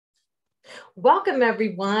Welcome,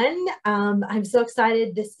 everyone. I'm so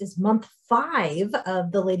excited. This is month 5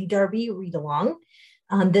 of the Lady Darby Read-Along.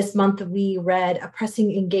 This month, we read A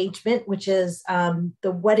Pressing Engagement, which is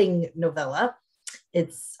the wedding novella.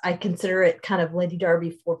 I consider it kind of Lady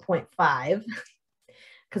Darby 4.5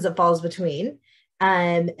 because it falls between.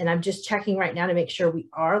 And I'm just checking right now to make sure we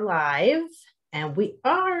are live. And we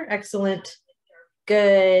are. Excellent.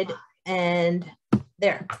 Good. And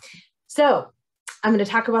there. So I'm going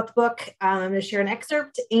to talk about the book. I'm going to share an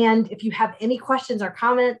excerpt. And if you have any questions or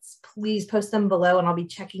comments, please post them below and I'll be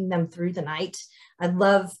checking them through the night. I'd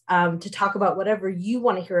love to talk about whatever you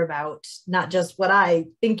want to hear about, not just what I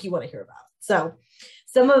think you want to hear about. So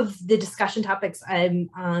some of the discussion topics I'm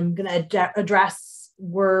going to address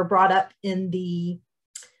were brought up in the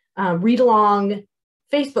read-along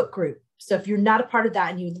Facebook group. So if you're not a part of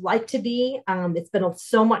that and you'd like to be, it's been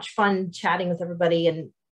so much fun chatting with everybody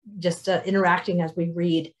and just interacting as we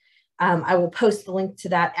read. I will post the link to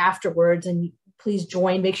that afterwards, and please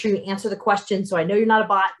join. Make sure you answer the question so I know you're not a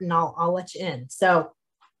bot, and I'll let you in. So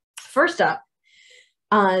first up,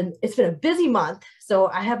 it's been a busy month. So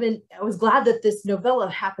I was glad that this novella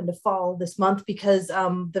happened to fall this month because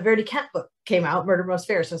the Verity Kent book came out, Murder Most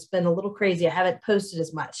Fair. So it's been a little crazy. I haven't posted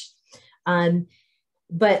as much.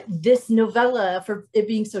 But this novella, for it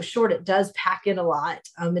being so short, it does pack in a lot.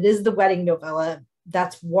 It is the wedding novella.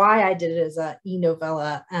 That's why I did it as a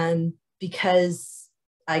e-novella, because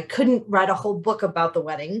I couldn't write a whole book about the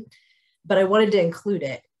wedding, but I wanted to include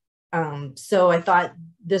it. So I thought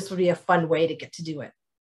this would be a fun way to get to do it.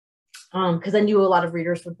 Because I knew a lot of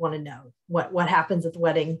readers would want to know what happens at the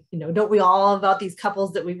wedding. You know, don't we all about these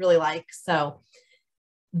couples that we really like? So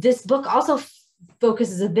this book also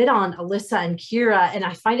focuses a bit on Alyssa and Kira. And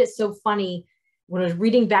I find it so funny when I was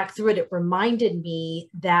reading back through it, it reminded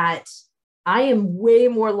me that I am way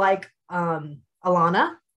more like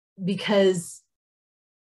Alana because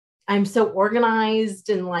I'm so organized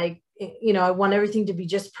and like, you know, I want everything to be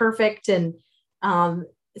just perfect. And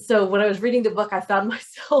so when I was reading the book, I found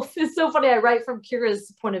myself, it's so funny, I write from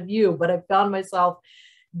Kira's point of view, but I found myself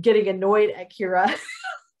getting annoyed at Kira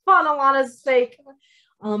on Alana's sake.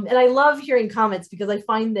 And I love hearing comments because I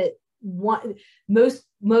find that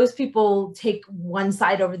most people take one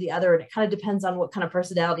side over the other, and it kind of depends on what kind of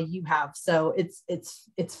personality you have. So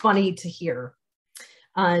it's funny to hear.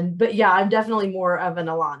 But yeah, I'm definitely more of an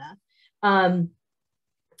Alana.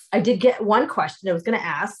 I did get one question I was going to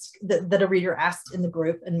ask that a reader asked in the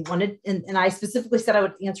group and I specifically said I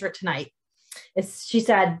would answer it tonight. She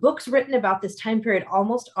said, books written about this time period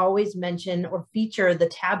almost always mention or feature the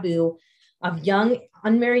taboo of young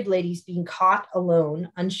unmarried ladies being caught alone,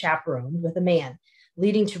 unchaperoned with a man,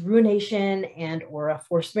 leading to ruination and or a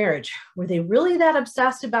forced marriage. Were they really that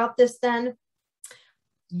obsessed about this then?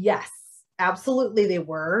 Yes, absolutely they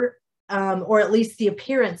were, or at least the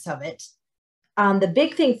appearance of it. The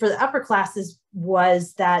big thing for the upper classes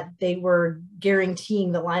was that they were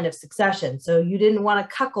guaranteeing the line of succession. So you didn't want a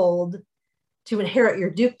cuckold to inherit your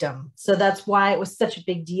dukedom. So that's why it was such a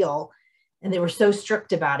big deal. And they were so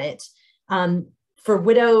strict about it. For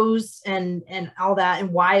widows and all that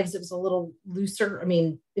and wives, it was a little looser. I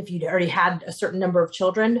mean, if you'd already had a certain number of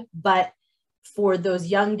children, but for those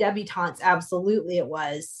young debutantes, absolutely it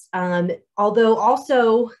was. Although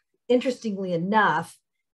also, interestingly enough,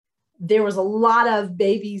 there was a lot of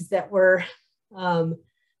babies that were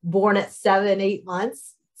born at 7, 8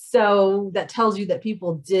 months. So that tells you that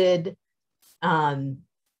people did,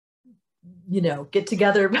 get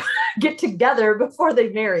together before they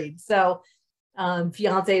married. So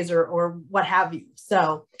fiancés or what have you.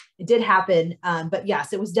 So it did happen. But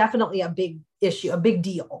yes, it was definitely a big issue, a big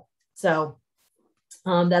deal. So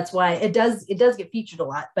that's why it does get featured a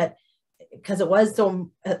lot, but because it was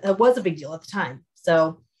a big deal at the time.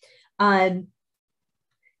 So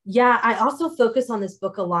yeah, I also focus on this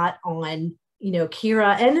book a lot on,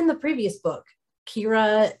 Kira, and in the previous book,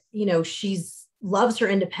 Kira, loves her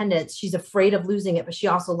independence. She's afraid of losing it, but she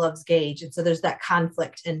also loves Gage. And so there's that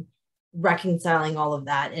conflict and reconciling all of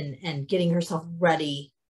that and getting herself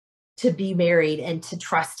ready to be married and to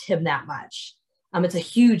trust him that much. It's a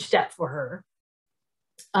huge step for her.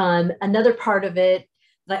 Another part of it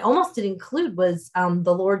that I almost didn't include was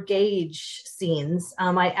the Lord Gage scenes.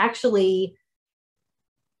 I actually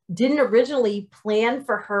didn't originally plan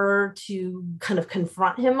for her to kind of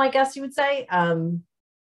confront him, I guess you would say. And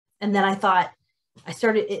then I thought,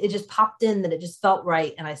 it just popped in that it just felt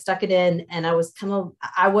right. And I stuck it in, and I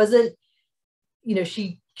wasn't,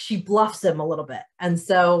 she bluffs him a little bit. And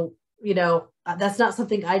so, that's not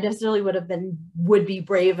something I necessarily would be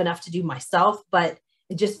brave enough to do myself, but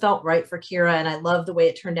it just felt right for Kira. And I love the way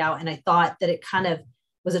it turned out. And I thought that it kind of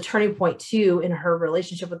was a turning point too in her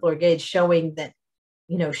relationship with Lord Gage, showing that,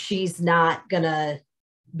 she's not gonna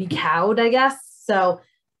be cowed, I guess. So,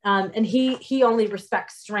 and he only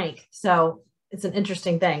respects strength. So it's an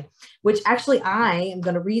interesting thing, which actually I am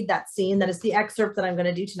going to read that scene. That is the excerpt that I'm going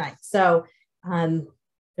to do tonight. So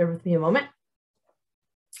bear with me a moment.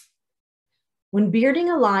 When bearding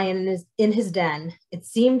a lion in his den, it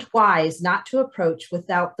seemed wise not to approach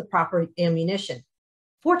without the proper ammunition.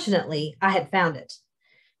 Fortunately, I had found it.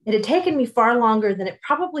 It had taken me far longer than it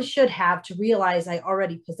probably should have to realize I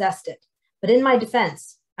already possessed it. But in my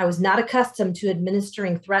defense, I was not accustomed to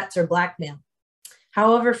administering threats or blackmail.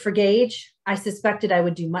 However, for Gage, I suspected I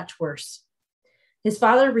would do much worse. His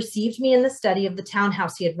father received me in the study of the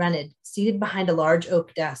townhouse he had rented, seated behind a large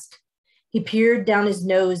oak desk. He peered down his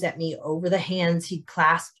nose at me over the hands he'd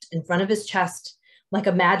clasped in front of his chest, like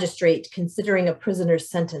a magistrate considering a prisoner's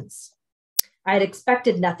sentence. I had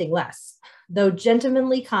expected nothing less, though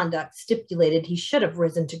gentlemanly conduct stipulated he should have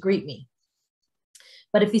risen to greet me.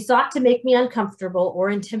 But if he sought to make me uncomfortable or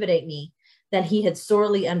intimidate me, then he had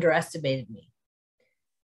sorely underestimated me.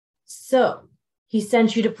 So, he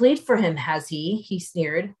sent you to plead for him, has he? He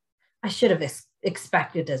sneered. I should have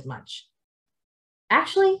expected as much.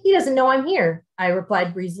 Actually, he doesn't know I'm here, I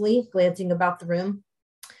replied breezily, glancing about the room.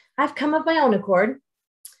 I've come of my own accord.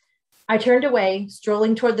 I turned away,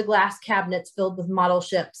 strolling toward the glass cabinets filled with model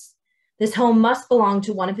ships. This home must belong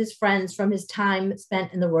to one of his friends from his time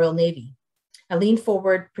spent in the Royal Navy. I leaned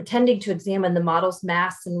forward, pretending to examine the model's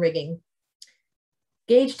masts and rigging.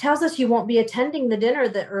 Gage tells us you won't be attending the dinner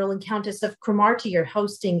the Earl and Countess of Cromarty are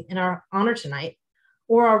hosting in our honor tonight,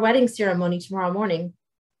 or our wedding ceremony tomorrow morning.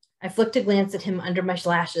 I flicked a glance at him under my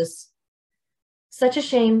lashes. Such a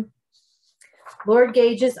shame. Lord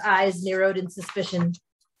Gage's eyes narrowed in suspicion.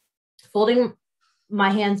 Folding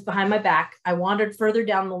my hands behind my back, I wandered further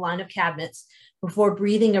down the line of cabinets before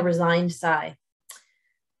breathing a resigned sigh.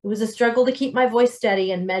 It was a struggle to keep my voice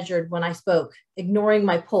steady and measured when I spoke, ignoring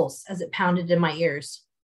my pulse as it pounded in my ears.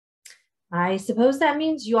 I suppose that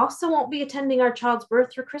means you also won't be attending our child's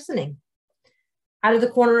birth or christening. Out of the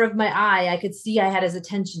corner of my eye, I could see I had his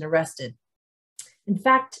attention arrested. In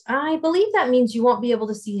fact, I believe that means you won't be able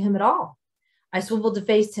to see him at all. I swiveled to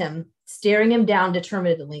face him, staring him down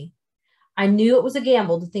determinedly. I knew it was a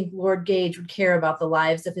gamble to think Lord Gage would care about the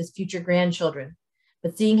lives of his future grandchildren,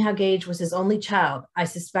 but seeing how Gage was his only child, I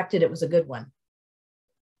suspected it was a good one.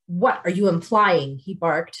 What are you implying? He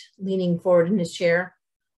barked, leaning forward in his chair.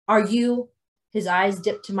 Are you? His eyes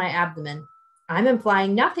dipped to my abdomen. I'm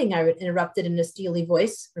implying nothing, I interrupted in a steely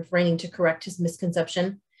voice, refraining to correct his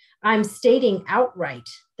misconception. I'm stating outright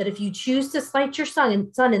that if you choose to slight your son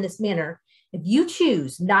in this manner, if you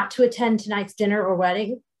choose not to attend tonight's dinner or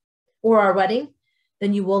our wedding,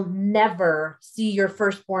 then you will never see your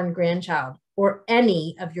firstborn grandchild or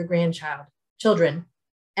any of your children,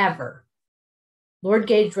 ever. Lord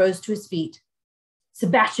Gage rose to his feet.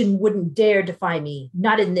 Sebastian wouldn't dare defy me,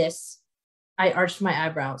 not in this. I arched my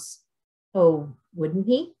eyebrows. Oh, wouldn't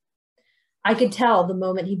he? I could tell the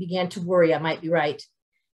moment he began to worry I might be right.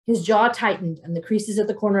 His jaw tightened and the creases at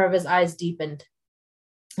the corner of his eyes deepened.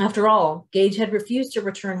 After all, Gage had refused to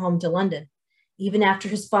return home to London, even after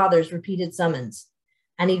his father's repeated summons,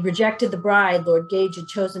 and he'd rejected the bride Lord Gage had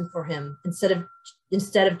chosen for him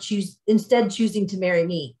instead choosing to marry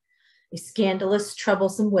me, a scandalous,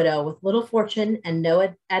 troublesome widow with little fortune and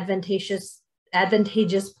no advantageous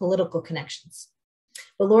political connections.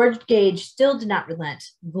 But Lord Gage still did not relent,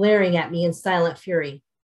 glaring at me in silent fury.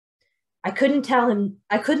 I couldn't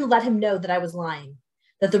let him know that I was lying,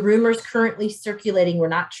 that the rumors currently circulating were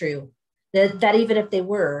not true, that even if they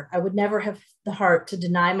were, I would never have the heart to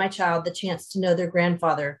deny my child the chance to know their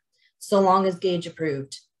grandfather, so long as Gage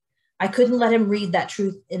approved. I couldn't let him read that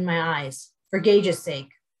truth in my eyes, for Gage's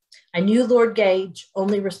sake. I knew Lord Gage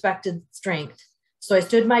only respected strength, so I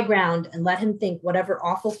stood my ground and let him think whatever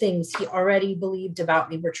awful things he already believed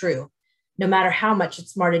about me were true, no matter how much it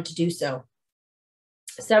smarted to do so.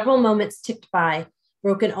 Several moments ticked by,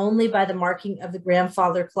 broken only by the marking of the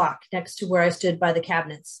grandfather clock next to where I stood by the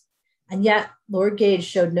cabinets. And yet Lord Gage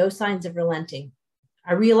showed no signs of relenting.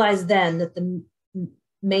 I realized then that the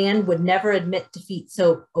man would never admit defeat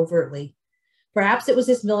so overtly. Perhaps it was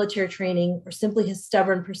his military training or simply his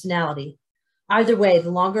stubborn personality. Either way,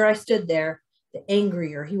 the longer I stood there, the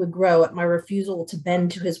angrier he would grow at my refusal to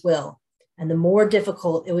bend to his will, and the more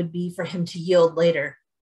difficult it would be for him to yield later.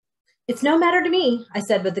 It's no matter to me, I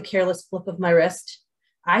said with a careless flip of my wrist.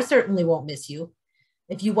 I certainly won't miss you.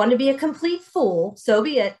 If you want to be a complete fool, so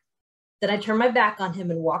be it. Then I turned my back on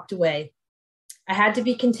him and walked away. I had to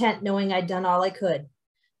be content knowing I'd done all I could.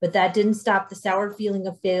 but that didn't stop the sour feeling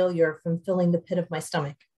of failure from filling the pit of my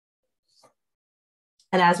stomach.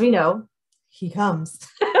 And as we know, he comes.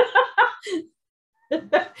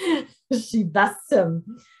 She bests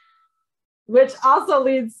him, which also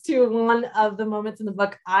leads to one of the moments in the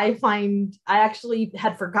book I actually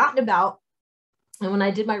had forgotten about. And when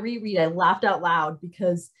I did my reread, I laughed out loud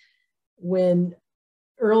because when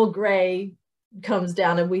Earl Grey comes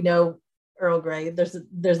down, and we know Earl Grey, there's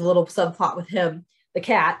a little subplot with him, the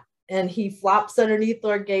cat, and he flops underneath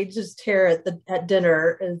Lord Gage's chair at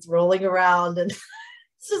dinner and it's rolling around. And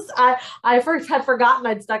it's just, I first had forgotten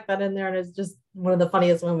I'd stuck that in there, and it's just one of the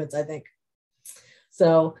funniest moments, I think.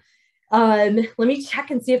 So let me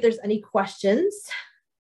check and see if there's any questions.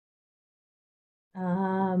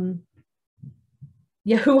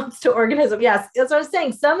 Yeah, who wants to organize them? Yes, that's what I was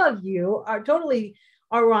saying. Some of you are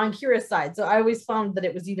on Kira's side. So I always found that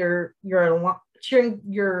it was either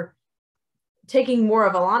you're taking more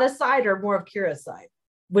of Alana's side or more of Kira's side,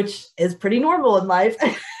 which is pretty normal in life.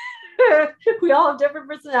 We all have different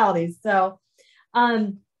personalities. So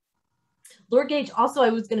Lord Gage, also, I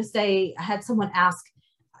was going to say, I had someone ask,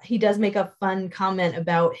 he does make a fun comment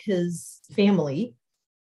about his family,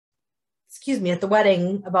 at the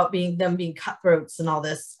wedding, about them being cutthroats and all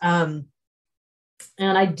this. And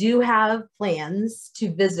I do have plans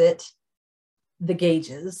to visit the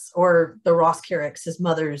Gages, or the Ross Carricks, his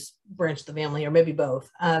mother's branch of the family, or maybe both,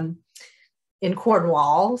 in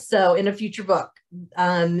Cornwall. So in a future book,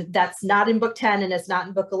 that's not in book 10 and it's not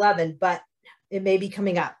in book 11, but it may be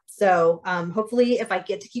coming up. So hopefully, if I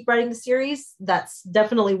get to keep writing the series, that's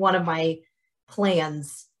definitely one of my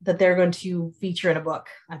plans that they're going to feature in a book.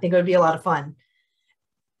 I think it would be a lot of fun,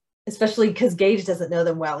 especially because Gage doesn't know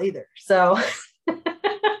them well either. So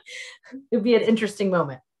it'd be an interesting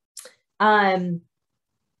moment.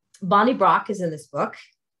 Bonnie Brock is in this book.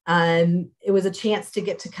 It was a chance to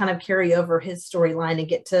get to kind of carry over his storyline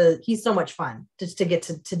and he's so much fun just to get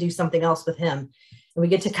to do something else with him. And we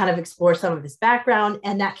get to kind of explore some of his background,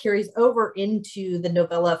 and that carries over into the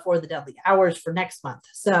novella For the Deadly Hours for next month.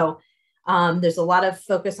 So there's a lot of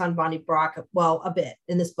focus on Bonnie Brock. Well, a bit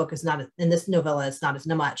in this book in this novella, it's not as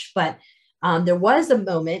much, but there was a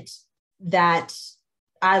moment that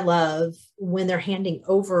I love when they're handing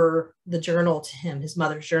over the journal to him, his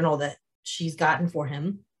mother's journal that she's gotten for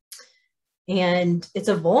him. And it's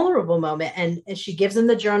a vulnerable moment. And she gives him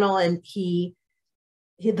the journal, and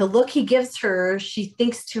the look he gives her, she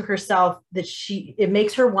thinks to herself that it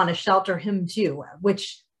makes her want to shelter him too,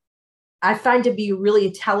 which I find to be really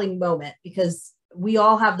a telling moment, because we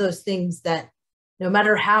all have those things that no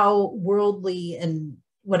matter how worldly and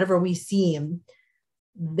whatever we seem,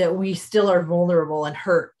 that we still are vulnerable and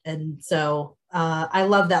hurt. And so I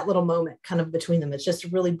love that little moment kind of between them. It's just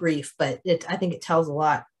really brief, but I think it tells a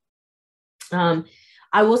lot.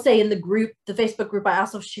 I will say in the Facebook group, I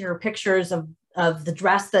also share pictures of the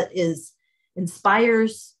dress that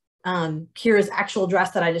inspires Kira's actual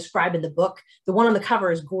dress that I describe in the book. The one on the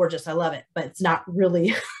cover is gorgeous. I love it, but it's not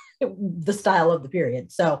really the style of the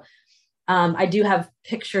period. So I do have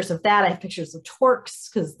pictures of that. I have pictures of Torques,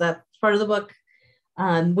 because that's part of the book,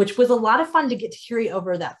 which was a lot of fun to get to carry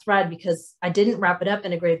over that thread, because I didn't wrap it up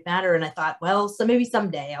in A Grave Matter. And I thought, well, so maybe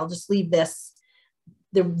someday I'll just leave this.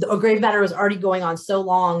 A Grave Matter was already going on so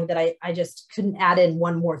long that I just couldn't add in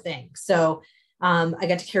one more thing. So I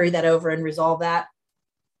got to carry that over and resolve that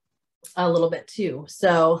a little bit too.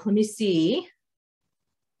 So let me see.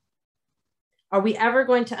 Are we ever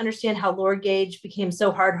going to understand how Lord Gage became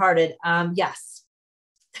so hard-hearted? Yes.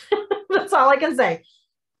 That's all I can say.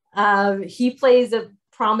 He plays a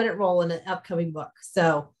prominent role in an upcoming book.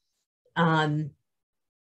 So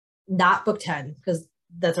not book 10, because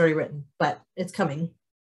that's already written, but it's coming.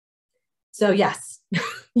 So yes,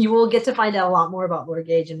 you will get to find out a lot more about Lord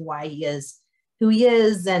Gage and why he is who he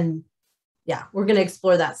is. And yeah, we're going to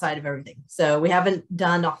explore that side of everything. So we haven't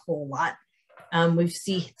done a whole lot. We've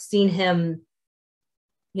seen him,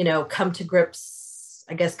 come to grips,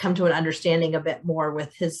 I guess, come to an understanding a bit more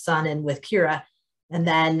with his son and with Kira. And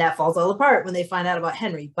then that falls all apart when they find out about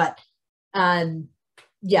Henry. But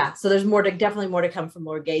yeah, so there's definitely more to come from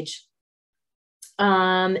Lord Gage.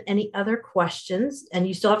 Any other questions? And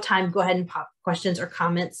you still have time. Go ahead and pop questions or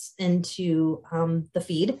comments into the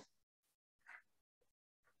feed.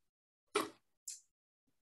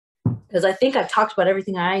 Because I think I've talked about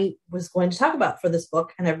everything I was going to talk about for this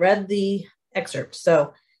book, and I've read the excerpt,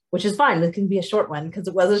 so, which is fine. It can be a short one because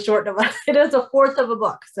it was a short one. It is a fourth of a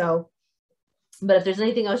book. So, but if there's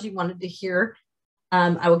anything else you wanted to hear,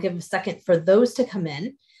 I will give a second for those to come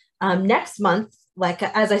in. Next month, like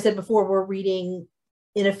as I said before, we're reading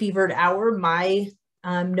In a Fevered Hour, my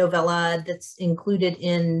novella that's included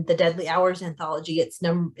in the Deadly Hours anthology. It's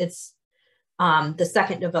the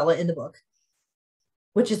second novella in the book,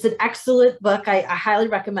 which is an excellent book. I highly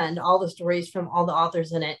recommend all the stories from all the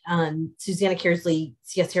authors in it. Susanna Kearsley,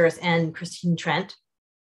 C.S. Harris, and Christine Trent.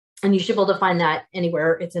 And you should be able to find that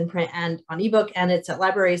anywhere. It's in print and on ebook, and it's at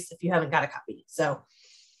libraries if you haven't got a copy. So,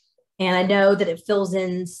 and I know that it fills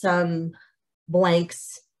in some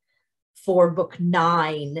blanks for book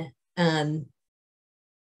 9.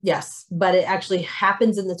 Yes, but it actually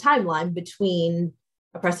happens in the timeline between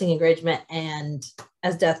A Pressing Engagement and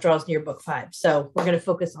As Death Draws Near book 5. So we're going to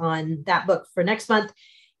focus on that book for next month.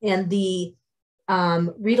 And the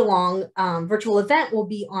read-along virtual event will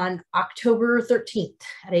be on October 13th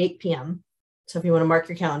at 8 p.m. So if you want to mark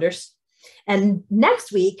your calendars. And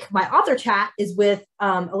next week, my author chat is with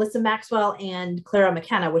Alyssa Maxwell and Clara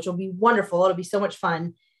McKenna, which will be wonderful. It'll be so much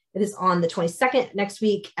fun. It is on the 22nd next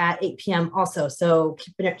week at 8 p.m. also. So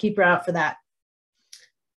keep her out for that.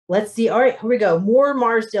 Let's see. All right, here we go. More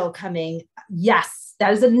Marsdale coming. Yes,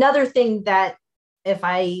 that is another thing that if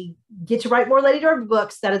I get to write more Lady Darby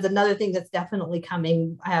books, that is another thing that's definitely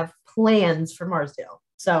coming. I have plans for Marsdale.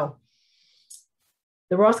 So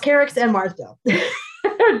the Ross Carricks and Marsdale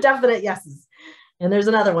are definite yeses. And there's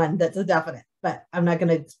another one that's a definite, but I'm not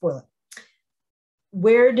going to spoil it.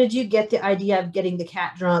 Where did you get the idea of getting the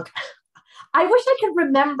cat drunk? I wish I could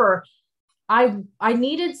remember. I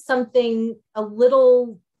needed something a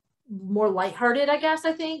little more lighthearted, I guess,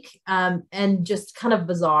 I think, and just kind of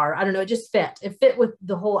bizarre. I don't know. It just fit. It fit with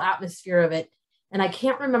the whole atmosphere of it. And I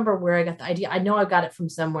can't remember where I got the idea. I know I got it from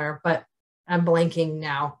somewhere, but I'm blanking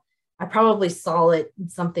now. I probably saw it in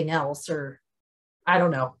something else, or I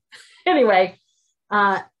don't know. Anyway,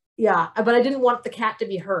 yeah, but I didn't want the cat to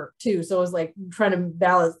be hurt too. So I was like trying to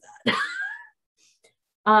balance that.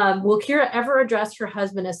 Will Kira ever address her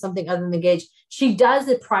husband as something other than engaged? She does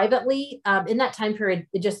it privately. In that time period,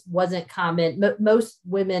 it just wasn't common. Most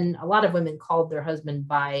women, a lot of women called their husband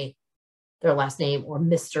by their last name or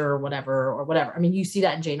Mr. or whatever. I mean, you see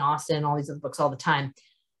that in Jane Austen, all these other books all the time.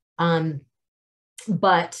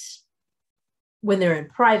 But when they're in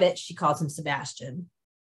private, she calls him Sebastian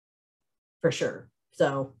for sure.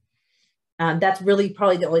 So that's really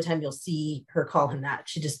probably the only time you'll see her call him that.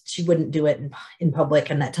 She wouldn't do it in public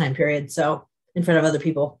in that time period. So in front of other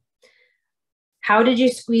people. How did you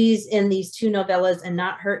squeeze in these 2 novellas and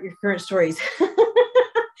not hurt your current stories?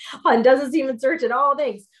 It doesn't seem in search at all.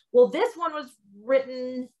 Thanks. Well, this one was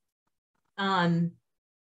written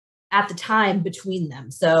at the time between them.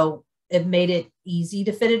 So it made it easy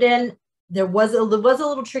to fit it in. There was a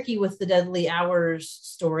little tricky with the Deadly Hours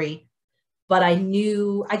story, but I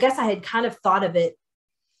guess I had kind of thought of it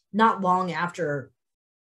not long after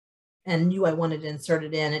and knew I wanted to insert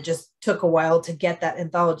it in. It just took a while to get that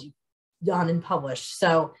anthology done and published.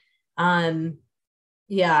 So,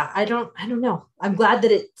 yeah, I don't know. I'm glad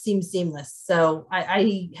that it seems seamless. So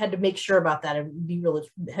I had to make sure about that.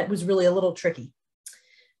 It was really a little tricky.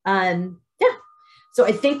 Yeah. So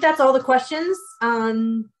I think that's all the questions.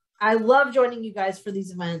 I love joining you guys for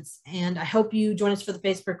these events, and I hope you join us for the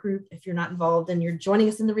Facebook group if you're not involved and you're joining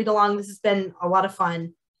us in the read along. This has been a lot of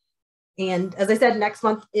fun. And as I said, next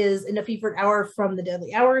month is In a Fee for an Hour from the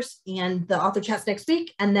Deadly Hours, and the author chats next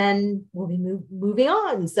week, and then we'll be moving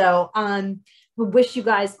on. So we wish you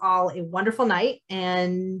guys all a wonderful night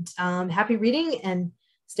and happy reading, and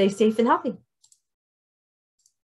stay safe and healthy.